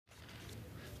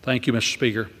Thank you, Mr.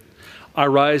 Speaker. I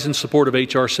rise in support of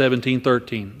H.R.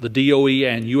 1713, the DOE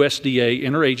and USDA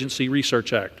Interagency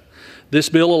Research Act. This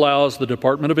bill allows the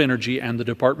Department of Energy and the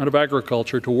Department of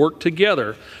Agriculture to work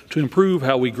together to improve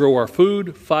how we grow our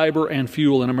food, fiber, and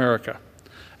fuel in America.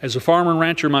 As a farmer and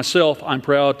rancher myself, I'm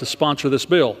proud to sponsor this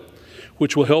bill,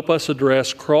 which will help us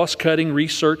address cross-cutting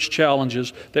research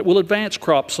challenges that will advance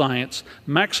crop science,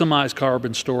 maximize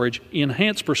carbon storage,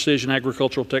 enhance precision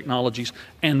agricultural technologies,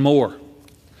 and more.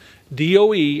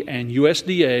 DOE and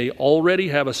USDA already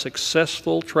have a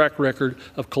successful track record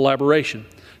of collaboration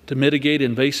to mitigate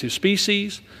invasive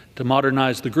species, to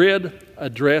modernize the grid,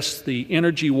 address the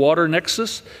energy-water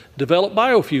nexus, develop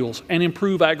biofuels, and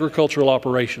improve agricultural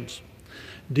operations.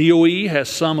 DOE has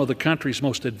some of the country's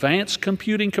most advanced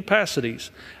computing capacities,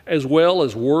 as well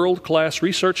as world-class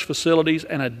research facilities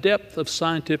and a depth of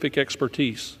scientific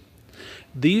expertise.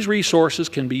 These resources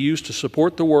can be used to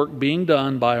support the work being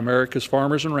done by America's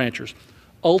farmers and ranchers,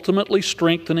 ultimately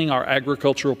strengthening our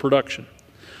agricultural production.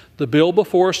 The bill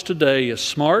before us today is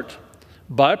smart,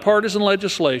 bipartisan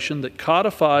legislation that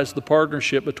codifies the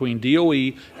partnership between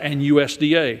DOE and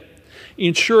USDA,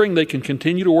 ensuring they can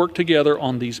continue to work together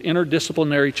on these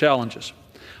interdisciplinary challenges.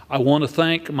 I want to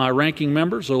thank my ranking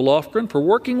member, Zoe Lofgren, for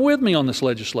working with me on this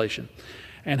legislation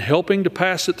and helping to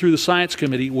pass it through the Science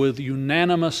Committee with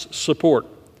unanimous support.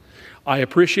 I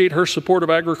appreciate her support of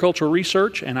agricultural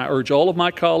research, and I urge all of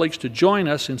my colleagues to join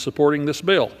us in supporting this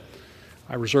bill.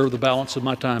 I reserve the balance of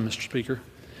my time, Mr. Speaker.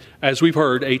 As we've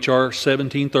heard, H.R.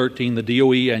 1713, the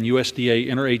DOE and USDA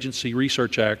Interagency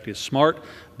Research Act, is smart,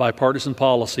 bipartisan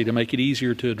policy to make it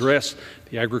easier to address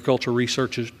the agricultural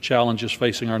research challenges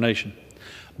facing our nation.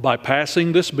 By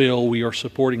passing this bill, we are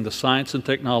supporting the science and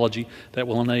technology that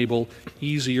will enable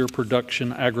easier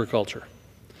production agriculture.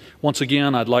 Once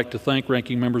again, I'd like to thank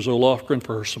Ranking Member Zoe Lofgren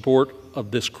for her support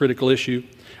of this critical issue.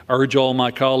 I urge all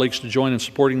my colleagues to join in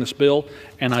supporting this bill,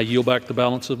 and I yield back the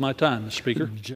balance of my time, Mr. Speaker.